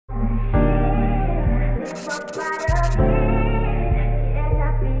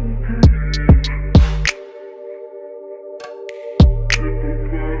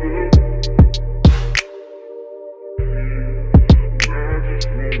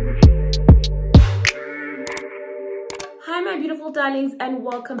Darlings, and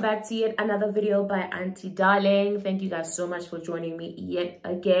welcome back to yet another video by Auntie Darling. Thank you guys so much for joining me yet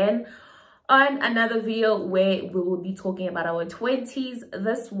again on another video where we will be talking about our 20s.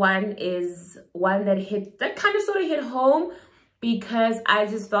 This one is one that kind of sort of hit home because I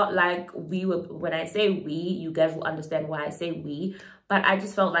just felt like when I say we, you guys will understand why I say we, but I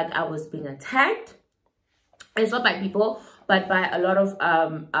just felt like I was being attacked. And it's not by people, but by a lot of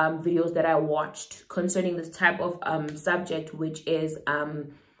videos that I watched concerning this type of subject, which is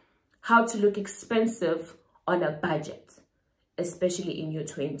how to look expensive on a budget, especially in your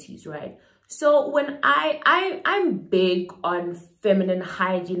 20s, right? So when I'm big on feminine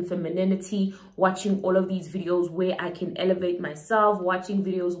hygiene, femininity, watching all of these videos where I can elevate myself, watching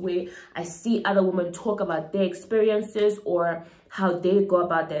videos where I see other women talk about their experiences or how they go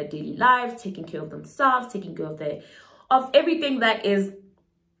about their daily lives, taking care of themselves, taking care of everything that is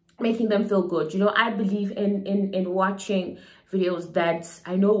making them feel good. You know, I believe in watching videos that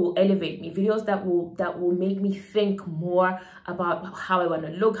I know will elevate me, videos that will make me think more about how I want to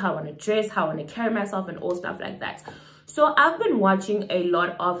look, how I want to dress, how I want to carry myself, and all stuff like that. So I've been watching a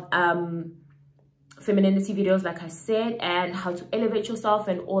lot of femininity videos, like I said, and how to elevate yourself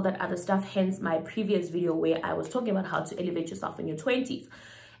and all that other stuff, hence my previous video where I was talking about how to elevate yourself in your 20s.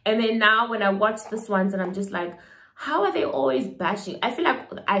 And then now when I watch this ones, and I'm just like, how are they always bashing?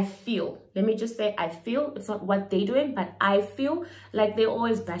 Let me just say, I feel, it's not what they're doing, but I feel like they're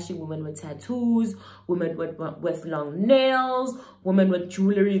always bashing women with tattoos, women with long nails, women with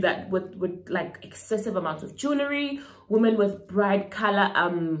jewelry with like excessive amounts of jewelry, women with bright color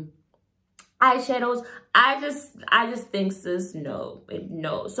eyeshadows. I just think, sis, no.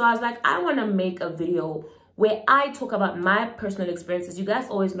 So I was like, I want to make a video where I talk about my personal experiences. You guys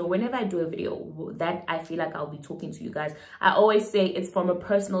always know whenever I do a video that I feel like I'll be talking to you guys, I always say it's from a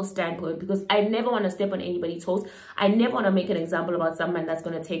personal standpoint, because I never want to step on anybody's toes. I never want to make an example about someone that's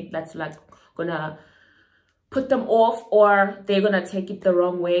gonna put them off, or they're gonna take it the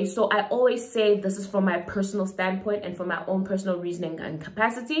wrong way. So I always say this is from my personal standpoint and from my own personal reasoning and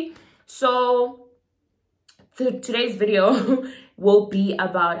capacity. So today's video will be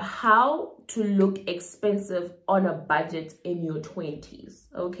about how to look expensive on a budget in your 20s.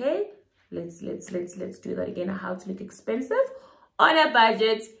 Okay, let's do that again. How to look expensive on a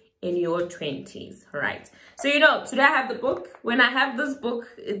budget in your 20s. All right, so you know, today I have the book. When I have this book,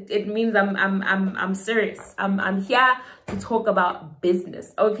 it means I'm serious. I'm here to talk about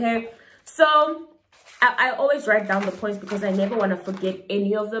business. Okay, so I always write down the points because I never want to forget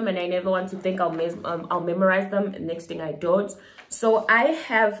any of them, and I never want to think I'll memorize them. Next thing I don't. So I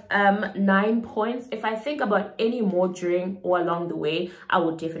have 9 points. If I think about any more during or along the way, I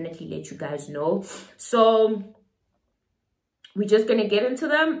will definitely let you guys know. So we're just gonna get into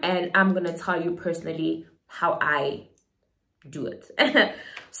them, and I'm gonna tell you personally how I do it.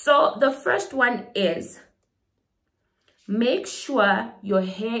 So the first one is, make sure your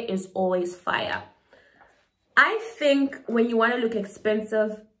hair is always fire. I think when you want to look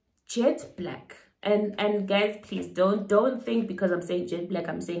expensive, jet black. And guys, please don't think because I'm saying jet black,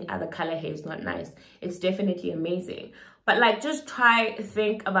 I'm saying other color hair is not nice. It's definitely amazing. But like, just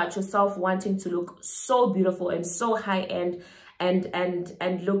think about yourself wanting to look so beautiful and so high end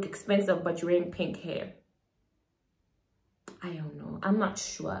and look expensive, but you're wearing pink hair. I don't know. I'm not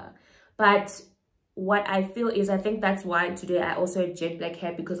sure. But what I feel is, I think that's why today I also have jet black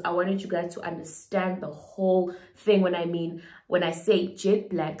hair, because I wanted you guys to understand the whole thing. When I say jet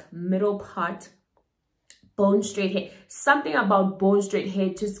black, middle part, bone straight hair, something about bone straight hair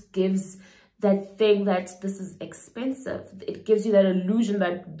just gives that thing that this is expensive. It gives you that illusion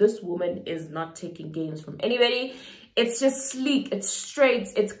that this woman is not taking gains from anybody. It's just sleek, it's straight,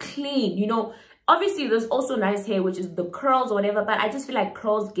 it's clean, you know. Obviously, there's also nice hair, which is the curls or whatever, but I just feel like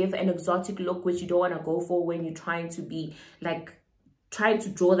curls give an exotic look, which you don't want to go for when you're trying to be like, trying to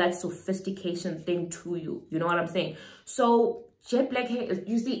draw that sophistication thing to you. You know what I'm saying? So jet black hair,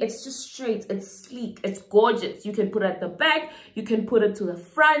 you see, it's just straight, it's sleek, it's gorgeous. You can put it at the back, you can put it to the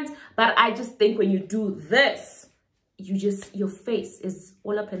front, but I just think when you do this, your face is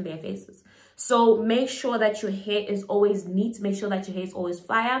all up in their faces. So make sure that your hair is always neat, make sure that your hair is always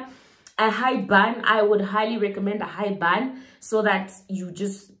fire. A high bun, I would highly recommend a high bun, so that you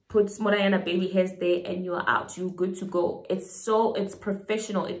just put smaller and a baby hairs there and you're out, you're good to go. It's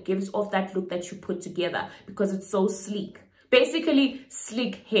professional. It gives off that look that you put together because it's so sleek. Basically,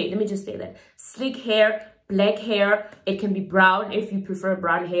 sleek hair. Let me just say that. Sleek hair, black hair. It can be brown if you prefer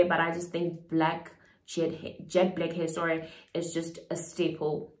brown hair, but I just think black, jet black hair, sorry, is just a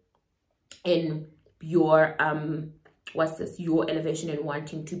staple in your, your elevation and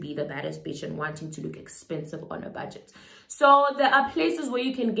wanting to be the baddest bitch and wanting to look expensive on a budget. So there are places where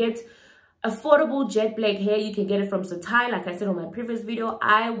you can get affordable jet black hair. You can get it from Satai. Like I said on my previous video,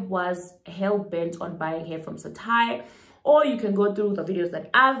 I was hell-bent on buying hair from Satai. Or you can go through the videos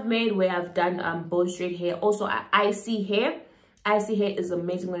that I've made where I've done bone straight hair. Also, IC hair. IC hair is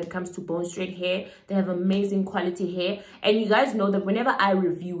amazing when it comes to bone straight hair. They have amazing quality hair. And you guys know that whenever I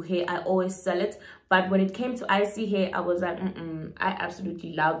review hair, I always sell it. But when it came to IC hair, I was like, I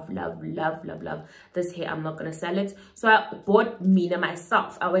absolutely love this hair. I'm not going to sell it. So I bought Mina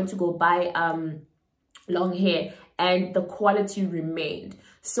myself. I went to go buy long hair and the quality remained.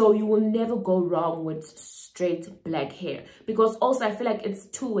 So you will never go wrong with straight black hair. Because also I feel like it's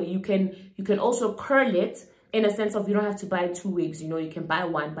two-way. You can also curl it in a sense of you don't have to buy 2 wigs. You know, you can buy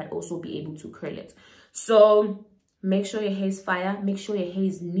one but also be able to curl it. So make sure your hair is fire. Make sure your hair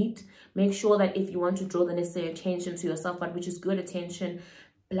is neat. Make sure that if you want to draw the necessary attention to yourself, but which is good attention,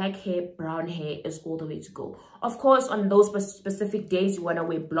 black hair, brown hair is all the way to go. Of course, on those specific days you want to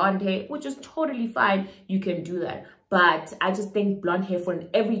wear blonde hair, which is totally fine. You can do that. But I just think blonde hair for an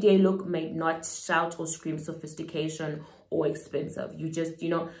everyday look may not shout or scream sophistication or expensive. You just, you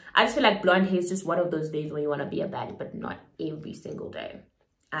know, I just feel like blonde hair is just one of those days when you want to be a baddie, but not every single day.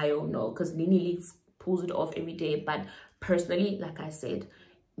 I don't know, because Nene Leaks pulls it off every day. But personally, like I said,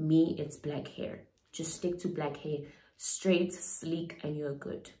 me, it's black hair. Just stick to black hair. Straight, sleek, and you're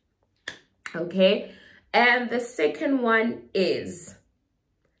good. Okay? And the second one is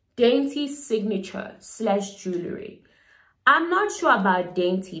dainty signature / jewelry. I'm not sure about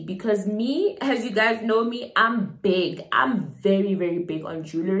dainty because me, as you guys know me, I'm big. I'm very, very big on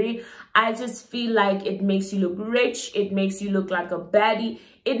jewelry. I just feel like it makes you look rich. It makes you look like a baddie.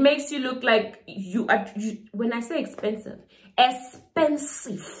 It makes you look like you are, when I say expensive.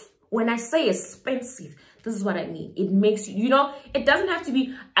 When I say expensive, this is what I mean. It makes you, you know, it doesn't have to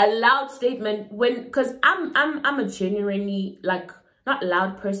be a loud statement because I'm a genuinely, like, not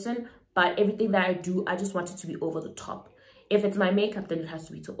loud person, but everything that I do, I just want it to be over the top. If it's my makeup, then it has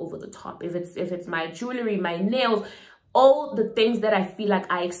to be over the top. If it's my jewelry, my nails, all the things that I feel like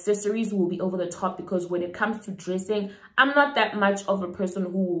are accessories will be over the top, because when it comes to dressing, I'm not that much of a person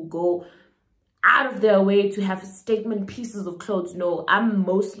who will go out of their way to have statement pieces of clothes. No, I'm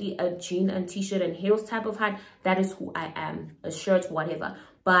mostly a jean and t-shirt and heels type of hand. That is who I am, a shirt, whatever.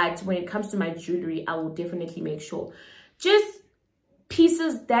 But when it comes to my jewelry, I will definitely make sure just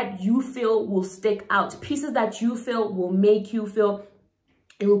pieces that you feel will stick out, pieces that you feel will make you feel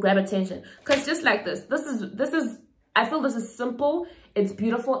it will grab attention. Because just like this is I feel this is simple, it's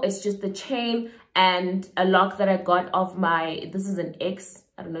beautiful. It's just the chain and a lock that I got of my, this is an X.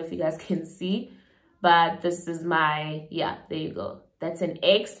 I don't know if you guys can see, but this is my, yeah, there you go. That's an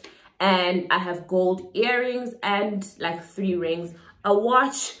X. And I have gold earrings and like 3 rings, a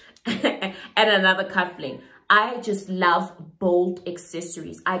watch, and another cufflink. I just love bold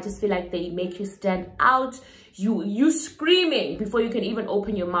accessories. I just feel like they make you stand out. You screaming before you can even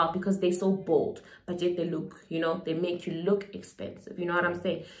open your mouth because they're so bold, but yet they look, you know, they make you look expensive. You know what I'm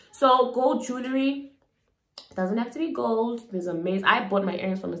saying? So gold jewelry doesn't have to be gold. There's amazing. I bought my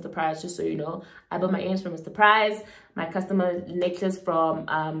earrings from Mr. Price, just so you know. I bought my earrings from Mr. Price. My customer necklace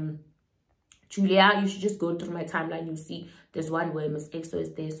from Julia. You should just go through my timeline. You see there's one where Miss EXO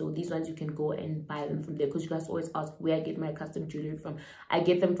is there. So these ones you can go and buy them from there, because you guys always ask where I get my custom jewelry from. I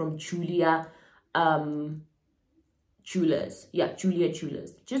get them from Julia Jewelers. Yeah, Julia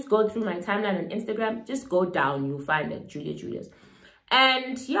Jewelers. Just go through my timeline on Instagram. Just go down, you'll find it, Julia Jewelers.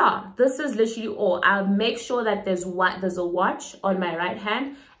 And yeah, this is literally all. I'll make sure that there's a watch on my right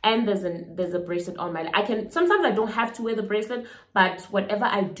hand and there's a bracelet on my, sometimes I don't have to wear the bracelet, but whatever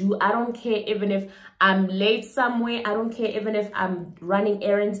I do, I don't care even if I'm late somewhere. I don't care even if I'm running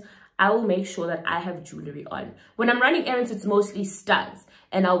errands. I will make sure that I have jewelry on. When I'm running errands, it's mostly studs,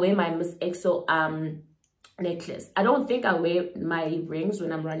 and I'll wear my Miss EXO necklace. I don't think I wear my rings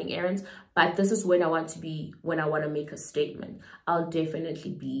when I'm running errands, but this is when I want to be, when I want to make a statement. I'll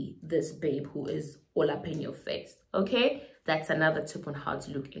definitely be this babe who is all up in your face. Okay, that's another tip on how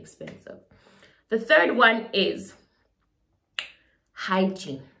to look expensive. The third one is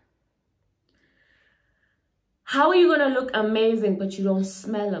hygiene. How are you gonna look amazing but you don't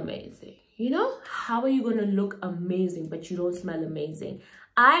smell amazing? You know, how are you gonna look amazing but you don't smell amazing?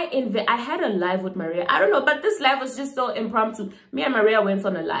 I had a live with Maria. I don't know, but this live was just so impromptu. Me and Maria went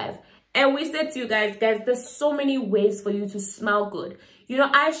on a live, And we said to you guys, there's so many ways for you to smell good. You know,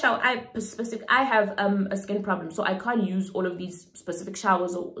 I have a skin problem, so I can't use all of these specific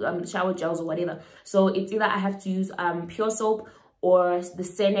showers or shower gels or whatever. So it's either I have to use pure soap or the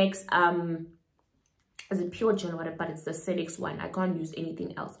Senex is it pure gel or whatever, but it's the Senex one. I can't use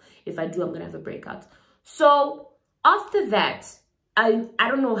anything else. If I do, I'm gonna have a breakout. So after that, I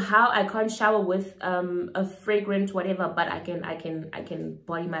don't know how I can't shower with a fragrant whatever, but I can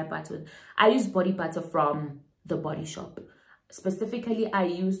body my butter with. I use body butter from the Body Shop. Specifically, I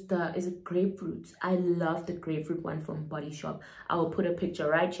use is it Grapefruit? I love the Grapefruit one from Body Shop. I will put a picture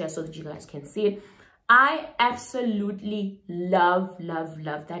right here so that you guys can see it. I absolutely love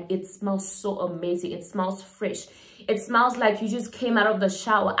that. It smells so amazing. It smells fresh. It smells like you just came out of the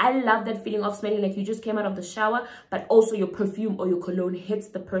shower. I love that feeling of smelling like you just came out of the shower, but also your perfume or your cologne hits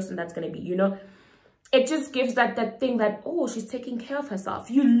the person that's going to be, you know. It just gives that thing that, oh, she's taking care of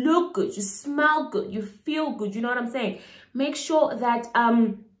herself. You look good. You smell good. You feel good. You know what I'm saying? Make sure that,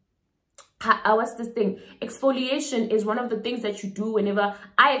 what's this thing? Exfoliation is one of the things that you do whenever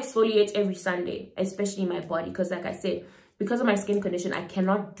I exfoliate every Sunday, especially my body. Because like I said, because of my skin condition, I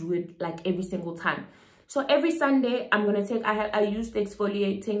cannot do it like every single time. So every Sunday, I'm going to take, I use the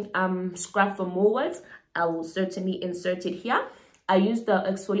exfoliating scrub from Woolworths. I will certainly insert it here. I use the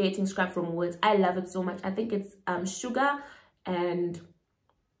exfoliating scrub from Woolworths. I love it so much. I think it's sugar and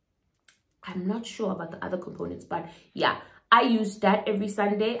I'm not sure about the other components, but yeah, I use that every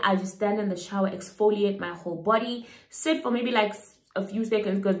Sunday. I just stand in the shower, exfoliate my whole body, sit for maybe like a few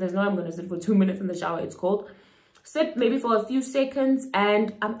seconds, because there's no way I'm going to sit for 2 minutes in the shower. It's cold. Sit maybe for a few seconds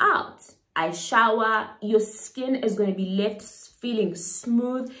and I'm out. I shower. Your skin is going to be left feeling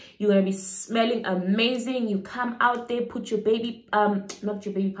smooth. You're going to be smelling amazing. You come out there, put your baby, not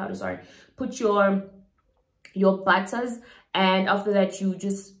your baby powder, sorry. Put your butters, and after that you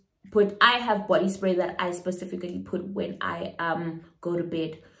just put, I have body spray that I specifically put when I go to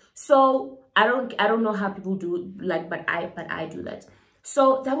bed. So I don't know how people do, like, but I do that.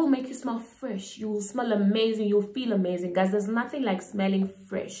 So that will make you smell fresh. You will smell amazing. You'll feel amazing. Guys, there's nothing like smelling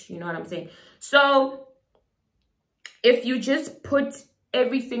fresh. You know what I'm saying? So if you just put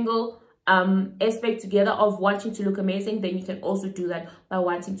every single aspect together of wanting to look amazing, then you can also do that by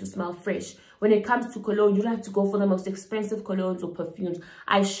wanting to smell fresh. When it comes to cologne, you don't have to go for the most expensive colognes or perfumes.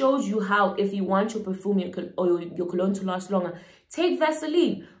 I showed you how, if you want your perfume or your cologne to last longer, take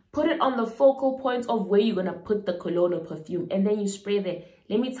Vaseline. Put it on the focal points of where you're going to put the cologne or perfume, and then you spray there.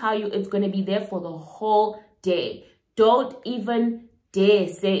 Let me tell you, it's going to be there for the whole day. Don't even dare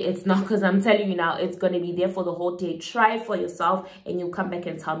say it's not, because I'm telling you now, it's going to be there for the whole day. Try it for yourself, and you'll come back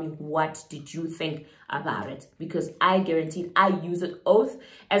and tell me, what did you think about it? Because I guarantee I use it oath.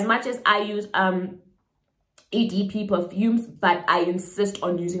 As much as I use EDP perfumes, but I insist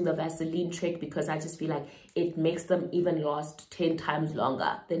on using the Vaseline trick, because I just feel like it makes them even last 10 times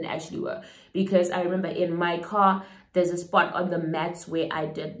longer than they actually were. Because I remember in my car, there's a spot on the mats where I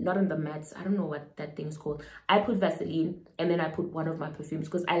did, not on the mats, I don't know what that thing is called. I put Vaseline and then I put one of my perfumes,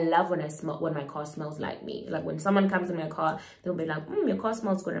 because I love when my car smells like me. Like when someone comes in my car, they'll be like, your car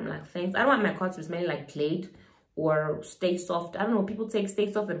smells good. I'm like, thanks. I don't want my car to smell like Glade or Stay Soft. I don't know, people take Stay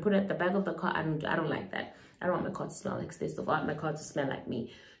Soft and put it at the back of the car. I don't like that. I don't want my car to smell like Stay Soft. I want my car to smell like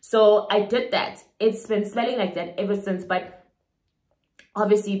me. So I did that. It's been smelling like that ever since. But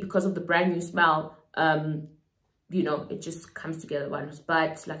obviously, because of the brand new smell, you know, it just comes together once.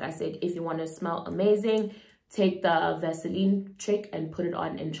 But like I said, if you want to smell amazing, take the Vaseline trick and put it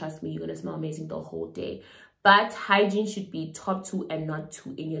on, and trust me, you're going to smell amazing the whole day. But hygiene should be top 2 and not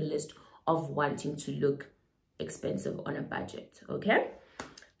 2 in your list of wanting to look expensive on a budget. Okay.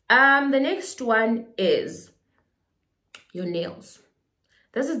 The next one is your nails.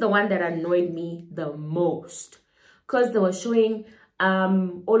 This is the one that annoyed me the most, because they were showing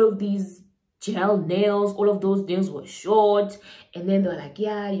all of these gel nails. All of those nails were short, and then they're like,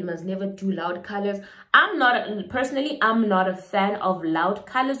 yeah, you must never do loud colors. Personally, I'm not a fan of loud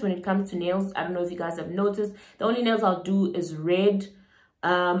colors when it comes to nails. I don't know if you guys have noticed. The only nails I'll do is red.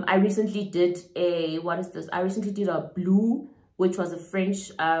 I recently did a, what is this? I recently did a blue, which was a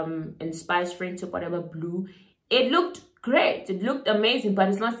French, inspired French or whatever blue. It looked great. It looked amazing, but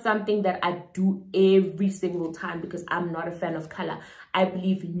it's not something that I do every single time, because I'm not a fan of color. I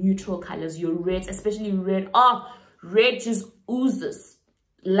believe neutral colors, your reds, especially red. Oh, red just oozes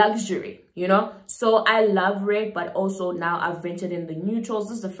luxury, you know? So I love red, but also now I've ventured in the neutrals.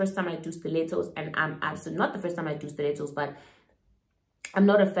 This is the first time I do stilettos, and I'm absolutely, not the first time I do stilettos, but I'm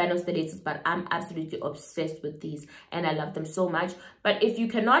not a fan of stilettos, but I'm absolutely obsessed with these, and I love them so much. But if you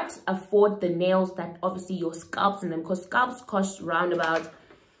cannot afford the nails that obviously your scalps in them, because scalps cost around about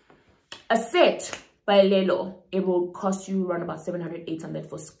A set by Lelo, it will cost you around about 700-800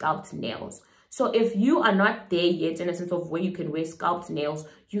 for scalped nails. So if you are not there yet in a sense of where you can wear scalped nails,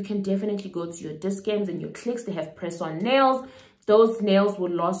 you can definitely go to your Discams and your Clicks. They have press-on nails. Those nails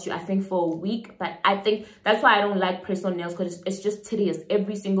will last you, I think, for a week. But I think that's why I don't like press-on nails, because it's just tedious.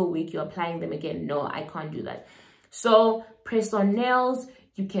 Every single week you're applying them again. No, I can't do that. So press-on nails,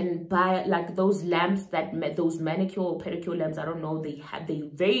 you can buy like those lamps, those manicure or pedicure lamps. I don't know. They're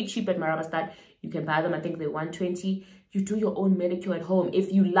very cheap at Marabastad. You can buy them. I think they're 120. You do your own manicure at home.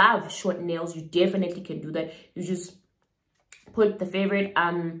 If you love short nails, you definitely can do that. You just put the favorite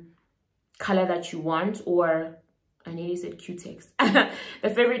color that you want, or I nearly said Q-Tex. The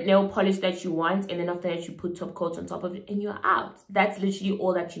favorite nail polish that you want, and then after that you put top coats on top of it and you're out. That's literally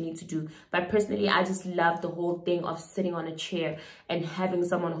all that you need to do. But personally, I just love the whole thing of sitting on a chair and having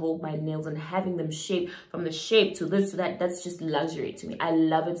someone hold my nails and having them shape from the shape to this to that. That's just luxury to me. I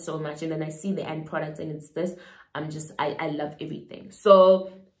love it so much. And then I see the end product and it's this. I love everything.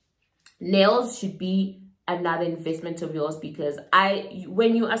 So nails should be another investment of yours, because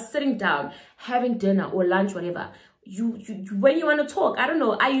when you are sitting down having dinner or lunch, whatever, when you want to talk, I don't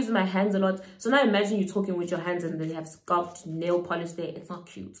know, I use my hands a lot. So now imagine you talking with your hands and then you have sculpted nail polish there. It's not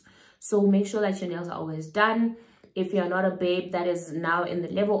cute. So make sure that your nails are always done. If you're not a babe that is now in the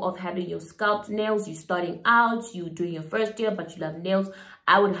level of having your sculpt nails, you're starting out, you're doing your first year, but you love nails,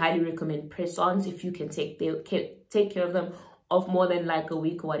 I would highly recommend press-ons if you can take care of them of more than like a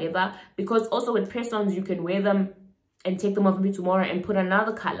week or whatever. Because also with press-ons, you can wear them and take them off maybe tomorrow and put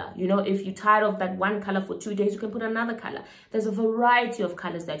another color. You know, if you're tired of that one color for 2 days, you can put another color. There's a variety of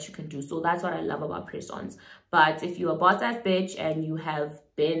colors that you can do. So that's what I love about press-ons. But if you're a boss-ass bitch and you have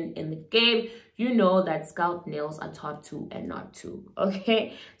been in the game, you know that scalp nails are top 2 and not 2.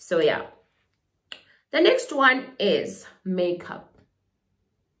 Okay, so yeah. The next one is makeup.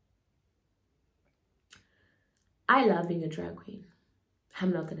 I love being a drag queen.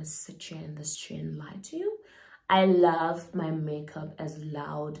 I'm not gonna sit here in this chair and lie to you. I love my makeup as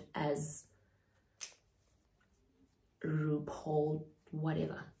loud as RuPaul,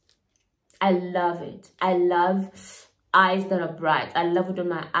 whatever. I love it. I love eyes that are bright. I love it when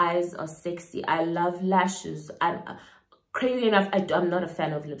my eyes are sexy. I love lashes. Crazy enough, I'm not a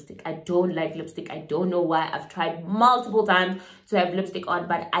fan of lipstick. I don't like lipstick. I don't know why. I've tried multiple times to have lipstick on,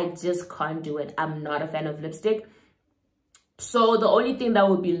 but I just can't do it. I'm not a fan of lipstick. So the only thing that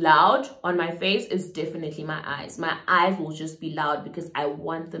would be loud on my face is definitely my eyes. My eyes will just be loud because I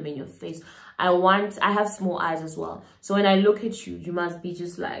want them in your face. I have small eyes as well. So when I look at you, you must be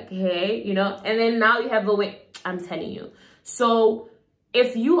just like, hey, you know, and then now you have a way, I'm telling you. So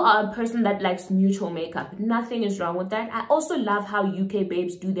if you are a person that likes neutral makeup, nothing is wrong with that. I also love how UK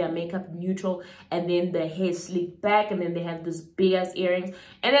babes do their makeup neutral and then the hair sleek back and then they have this big ass earrings.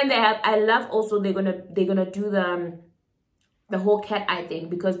 And then they have, I love also they're gonna do the whole cat eye thing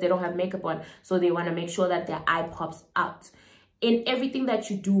because they don't have makeup on. So they want to make sure that their eye pops out. In everything that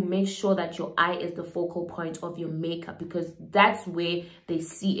you do, make sure that your eye is the focal point of your makeup, because that's where they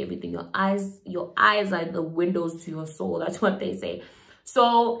see everything. Your eyes are the windows to your soul. That's what they say.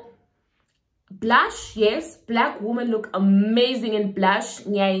 So blush, yes, black women look amazing in blush.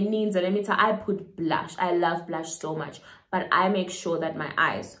 I put blush. I love blush so much, but I make sure that my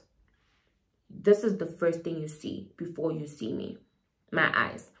eyes, this is the first thing you see before you see me, my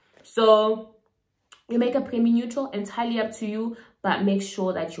eyes. So your makeup can be neutral, entirely up to you, but make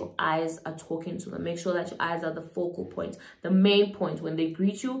sure that your eyes are talking to them. Make sure that your eyes are the focal point, the main point. When they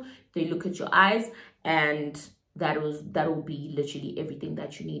greet you, they look at your eyes, and that will be literally everything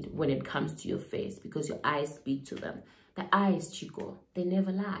that you need when it comes to your face, because your eyes speak to them. The eyes, Chico, they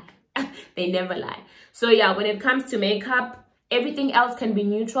never lie. They never lie. So yeah, when it comes to makeup, everything else can be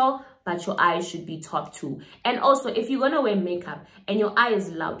neutral, but your eyes should be top 2. And also, if you're going to wear makeup and your eye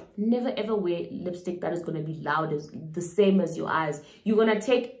is loud, never ever wear lipstick that is going to be loud as the same as your eyes. You're going to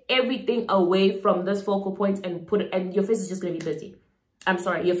take everything away from this focal point and put it, and your face is just going to be busy. I'm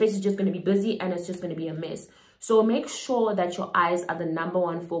sorry, your face is just going to be busy and it's just going to be a mess. So make sure that your eyes are the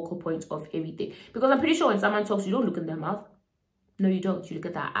 #1 focal point of everything. Because I'm pretty sure when someone talks, you don't look in their mouth. No, you don't. You look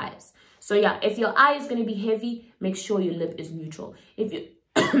at their eyes. So yeah, if your eye is going to be heavy, make sure your lip is neutral. If you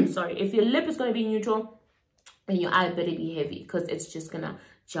sorry, if your lip is going to be neutral, then your eye better be heavy, because it's just going to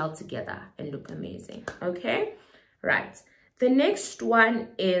gel together and look amazing. Okay, right. The next one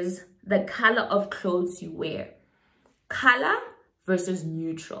is the color of clothes you wear. Color versus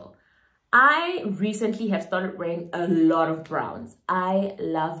neutral. I recently have started wearing a lot of browns. I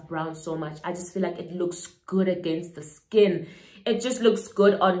love brown so much. I just feel like it looks good against the skin. It just looks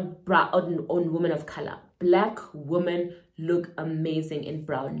good on women of color. Black women look amazing in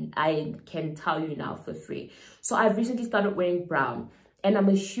brown. I can tell you now for free. So I've recently started wearing brown, and I'm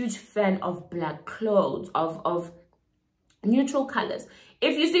a huge fan of black clothes, of neutral colors.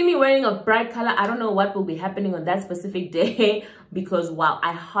 If you see me wearing a bright color, I don't know what will be happening on that specific day, because wow,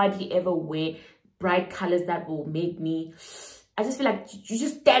 I hardly ever wear bright colors that will make me, I just feel like you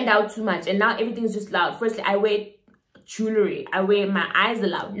just stand out too much. And now everything's just loud. Firstly, I wear jewelry, I wear, my eyes are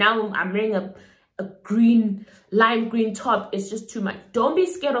loud. Now I'm wearing a green, lime green top. It's just too much. Don't be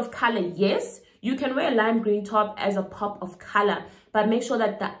scared of color. Yes, you can wear a lime green top as a pop of color, but make sure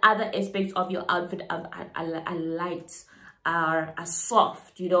that the other aspects of your outfit are light, are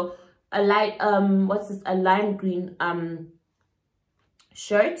soft, you know. A light what's this, a lime green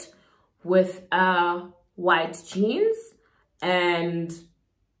shirt with white jeans and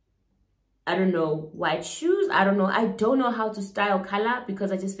I don't know, white shoes. I don't know how to style color,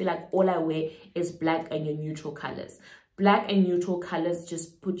 because I just feel like all I wear is black and your neutral colors. Black and neutral colors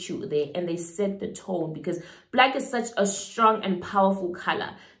just put you there, and they set the tone, because black is such a strong and powerful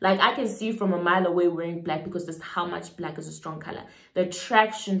color. Like, I can see from a mile away wearing black, because that's how much black is a strong color. The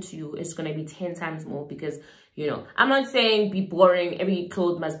attraction to you is going to be 10 times more, because, you know, I'm not saying be boring, every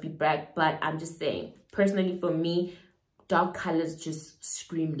clothes must be black, but I'm just saying, personally for me, dark colors just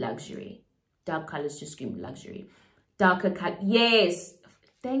scream luxury. Dark colors just scream luxury. Darker color, yes,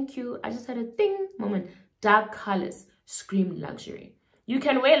 thank you, I just had a ding moment. Dark colors scream luxury. You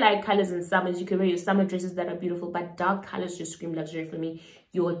can wear light colors in summers, you can wear your summer dresses that are beautiful, but dark colors just scream luxury for me.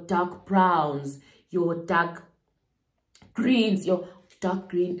 Your dark browns, your dark greens. Your dark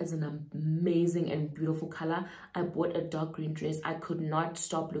green is an amazing and beautiful color. I bought a dark green dress. I could not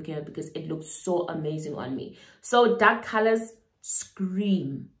stop looking at it because it looked so amazing on me. So dark colors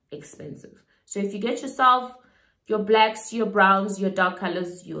scream expensive. So if you get yourself your blacks, your browns, your dark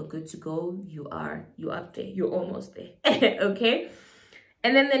colors, you're good to go. You're up there. You're almost there. Okay.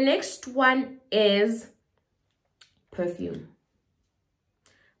 And then the next one is perfume.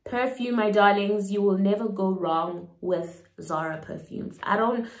 Perfume, my darlings, you will never go wrong with Zara perfumes. I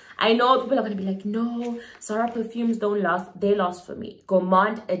know people are going to be like, no, Zara perfumes don't last. They last for me.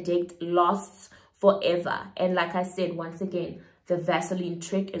 Gourmand Addict lasts forever. And like I said, once again, the Vaseline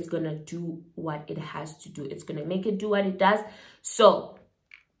trick is going to do what it has to do. It's going to make it do what it does. So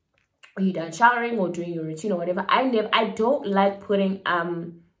are you done showering or doing your routine or whatever? I don't like putting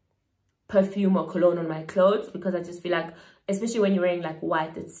perfume or cologne on my clothes, because I just feel like, especially when you're wearing like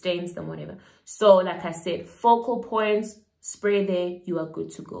white, it stains them, whatever. So like I said, focal points, spray there, you are good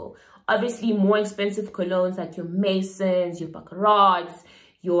to go. Obviously, more expensive colognes like your Masons, your Baccarats,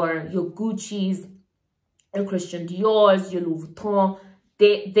 your Gucci's, your Christian Dior's, your Louis Vuitton,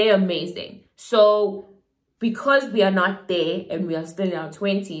 they're amazing. So because we are not there and we are still in our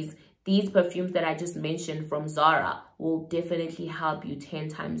 20s, these perfumes that I just mentioned from Zara will definitely help you 10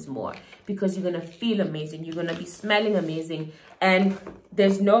 times more, because you're going to feel amazing. You're going to be smelling amazing. And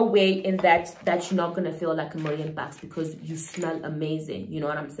there's no way in that you're not going to feel like $1 million because you smell amazing. You know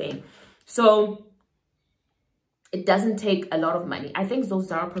what I'm saying? So it doesn't take a lot of money. I think those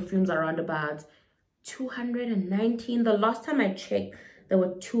Zara perfumes are around about 219. The last time I checked, there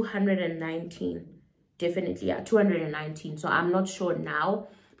were 219. Definitely, yeah, 219. So I'm not sure now,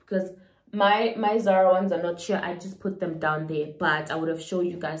 because my Zara ones are not sure. I just put them down there, but I would have shown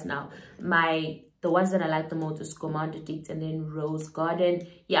you guys now. The ones that I like the most is Gourmand Addict and then Rose Garden.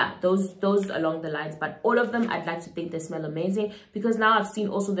 Yeah, those along the lines. But all of them, I'd like to think they smell amazing, because now I've seen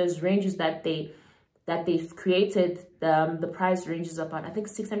also there's ranges that they've created. The price ranges about, I think,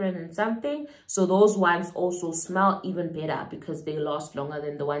 600 and something. So those ones also smell even better because they last longer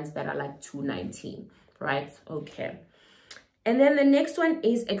than the ones that are like 219, right? Okay. And then the next one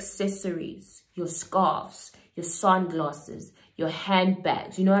is accessories, your scarves, your sunglasses, your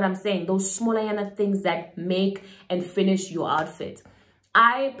handbags. You know what I'm saying? Those smaller things that make and finish your outfit.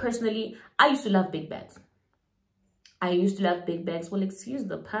 I used to love big bags. Well, excuse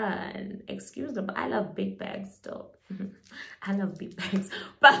the pun. I love big bags still. I love big bags.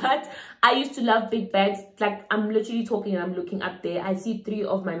 But I used to love big bags. Like, I'm literally talking and I'm looking up there. I see 3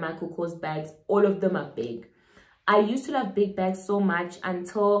 of my Michael Kors bags. All of them are big. I used to love big bags so much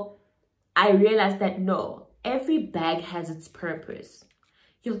until I realized that no, every bag has its purpose.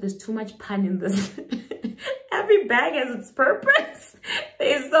 Yo, there's too much pun in this. Every bag has its purpose.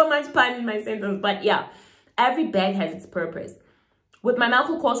 There's so much pun in my sentence, but yeah, every bag has its purpose. With my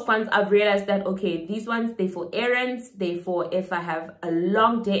Michael Kors ones, I've realized that, okay, these ones, they're for errands, they're for if I have a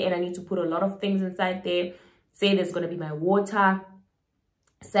long day and I need to put a lot of things inside there. Say there's going to be my water,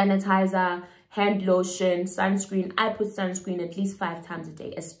 sanitizer, hand lotion, sunscreen. I put sunscreen at least 5 times a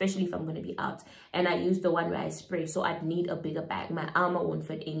day, especially if I'm going to be out. And I use the one where I spray, so I'd need a bigger bag. My armor won't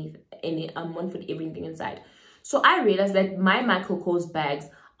fit won't fit everything inside. So I realized that my Michael Kors bags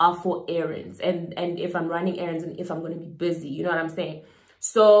are for errands, and if I'm running errands and if I'm going to be busy, you know what I'm saying?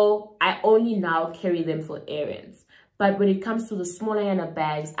 So I only now carry them for errands. But when it comes to the smaller Yana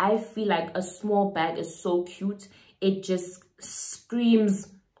bags, I feel like a small bag is so cute. It just screams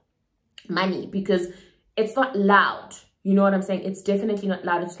money because it's not loud. You know what I'm saying? It's definitely not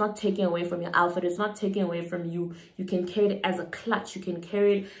loud. It's not taking away from your outfit. It's not taking away from you. You can carry it as a clutch. You can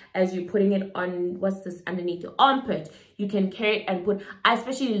carry it as you're putting it on, what's this, underneath your armpit. You can carry it and put, I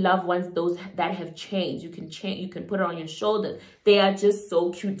especially love ones, those that have chains. You can put it on your shoulders. They are just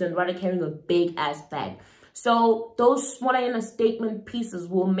so cute than rather carrying a big ass bag. So those smaller statement pieces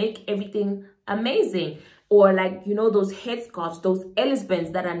will make everything amazing. Or like, you know, those headscarves, those Ellis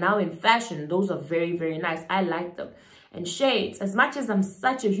bands that are now in fashion. Those are very, very nice. I like them. And shades, as much as I'm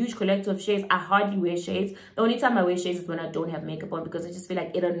such a huge collector of shades, I hardly wear shades. The only time I wear shades is when I don't have makeup on, because I just feel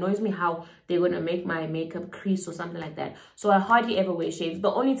like it annoys me how they're going to make my makeup crease or something like that. So I hardly ever wear shades.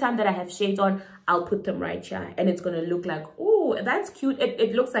 The only time that I have shades on, I'll put them right here, and it's going to look like, oh, that's cute.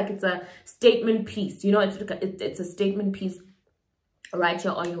 It looks like it's a statement piece. You know, it's a statement piece right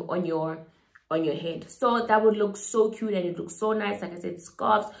here on your head. So that would look so cute, and it looks so nice. Like I said,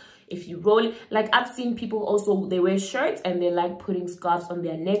 scarves. If you roll it, like I've seen people also, they wear shirts and they like putting scarves on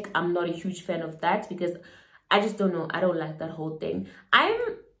their neck. I'm not a huge fan of that because I just don't know. I don't like that whole thing. I'm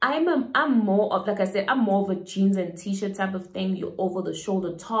more of, like I said, I'm more of a jeans and t-shirt type of thing. Your over the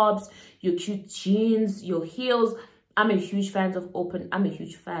shoulder tops, your cute jeans, your heels. I'm a huge fan of open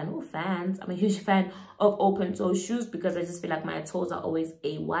toe shoes because I just feel like my toes are always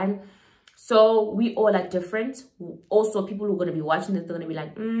A1. So we all are different. Also, people who are going to be watching this, they're going to be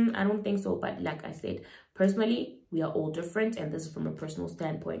like, I don't think so. But like I said, personally, we are all different. And this is from a personal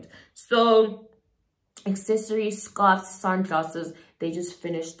standpoint. So accessories, scarves, sunglasses, they just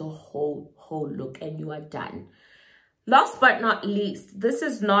finish the whole look and you are done. Last but not least, this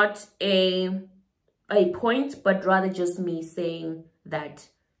is not a point, but rather just me saying that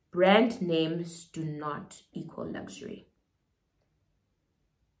brand names do not equal luxury.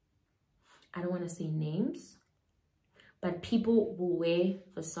 I don't want to say names, but people will wear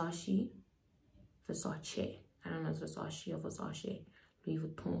Versace. I don't know if it's Versace or Versace. Louis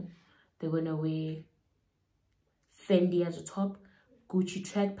Vuitton. They're going to wear Fendi as a top, Gucci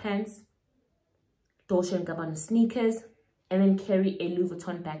track pants, Dolce & Gabbana sneakers, and then carry a Louis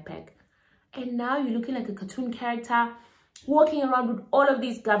Vuitton backpack. And now you're looking like a cartoon character, walking around with all of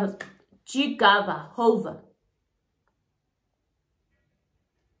these gavas. G-Gava, Hover.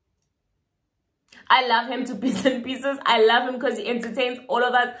 I love him to bits and pieces. I love him because he entertains all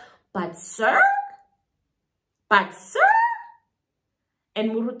of us. But sir,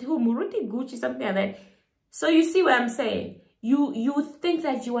 and Muruti Gucci, something like that. So you see what I'm saying? You think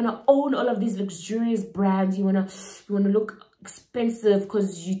that you want to own all of these luxurious brands. You want to look expensive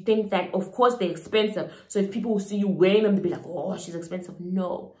because you think that, of course, they're expensive. So if people will see you wearing them, they'll be like, oh, she's expensive.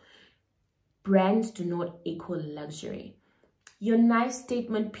 No. Brands do not equal luxury. Your nice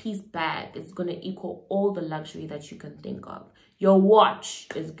statement piece bag is going to equal all the luxury that you can think of. Your watch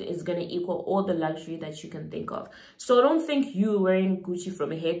is going to equal all the luxury that you can think of. So don't think you wearing Gucci from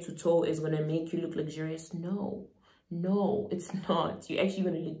head to toe is going to make you look luxurious. No, it's not. You're actually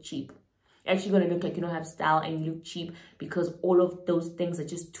going to look cheap. You're actually going to look like you don't have style and you look cheap because all of those things are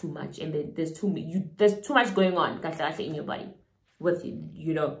just too much. And there's too much going on in your body with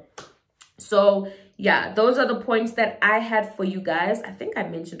you know. So yeah, those are the points that I had for you guys. I think I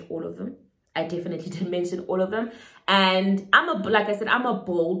mentioned all of them. I definitely did mention all of them. And like I said, I'm a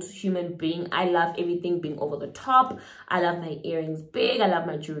bold human being. I love everything being over the top. I love my earrings big. I love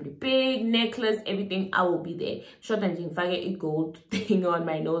my jewelry big, necklace, everything. I will be there. Short and if I get a gold thing on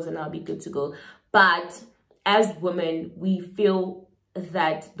my nose and I'll be good to go. But as women, we feel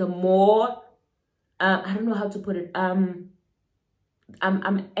that the more, I don't know how to put it, I'm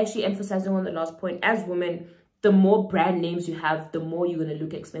actually emphasizing on the last point. As women, the more brand names you have, the more you're going to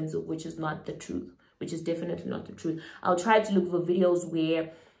look expensive, which is not the truth, which is definitely not the truth. I'll try to look for videos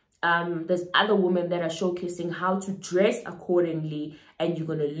where there's other women that are showcasing how to dress accordingly and you're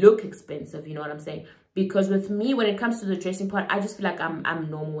going to look expensive. You know what I'm saying? Because with me, when it comes to the dressing part, I just feel like I'm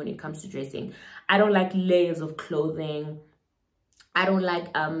normal when it comes to dressing. I don't like layers of clothing. I don't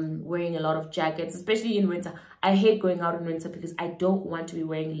like wearing a lot of jackets, especially in winter. I hate going out in winter because I don't want to be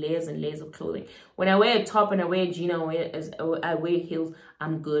wearing layers and layers of clothing. When I wear a top and I wear a jean, I wear heels,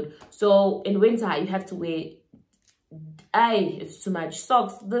 I'm good. So in winter, you have to wear it's too much.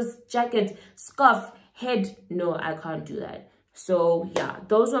 Socks, this jacket, scarf, head. No, I can't do that. So yeah,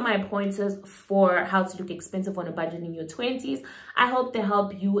 those were my pointers for how to look expensive on a budget in your 20s. I hope they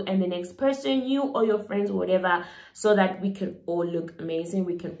help you and the next person, you or your friends or whatever, so that we can all look amazing,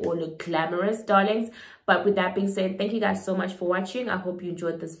 we can all look glamorous, darlings. But with that being said, thank you guys so much for watching. I hope you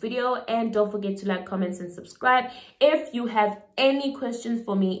enjoyed this video, and don't forget to like, comments, and subscribe. If you have any questions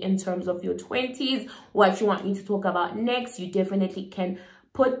for me in terms of your 20s, what you want me to talk about next, you definitely can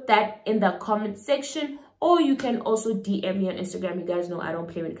put that in the comment section. Or you can also DM me on Instagram. You guys know I don't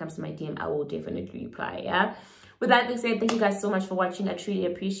play when it comes to my DM. I will definitely reply, yeah? With that being said, thank you guys so much for watching. I truly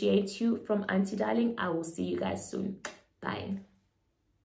appreciate you. From Auntie Darling, I will see you guys soon. Bye.